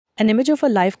An image of a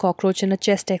live cockroach in a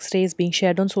chest X-ray is being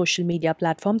shared on social media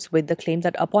platforms with the claim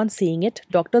that upon seeing it,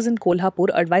 doctors in Kolhapur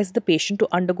advised the patient to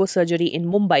undergo surgery in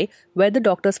Mumbai, where the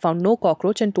doctors found no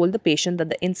cockroach and told the patient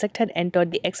that the insect had entered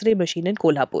the X-ray machine in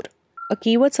Kolhapur. A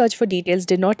keyword search for details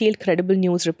did not yield credible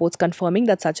news reports confirming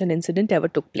that such an incident ever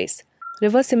took place.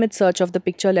 Reverse image search of the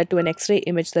picture led to an X-ray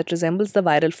image that resembles the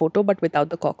viral photo but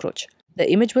without the cockroach.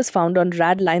 The image was found on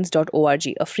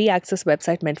radlines.org, a free access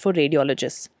website meant for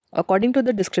radiologists. According to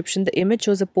the description, the image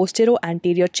shows a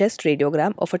posterior-anterior chest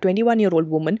radiogram of a 21-year-old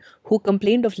woman who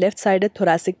complained of left-sided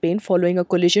thoracic pain following a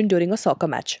collision during a soccer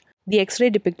match. The X-ray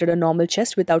depicted a normal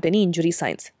chest without any injury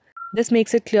signs. This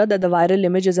makes it clear that the viral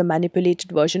image is a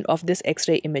manipulated version of this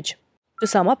X-ray image. To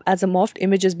sum up, as a morphed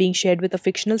image is being shared with a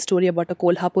fictional story about a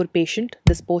Kolhapur patient,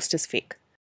 this post is fake.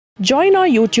 Join our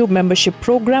YouTube membership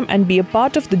program and be a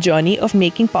part of the journey of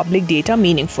making public data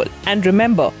meaningful. And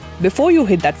remember, before you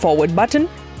hit that forward button,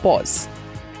 pause.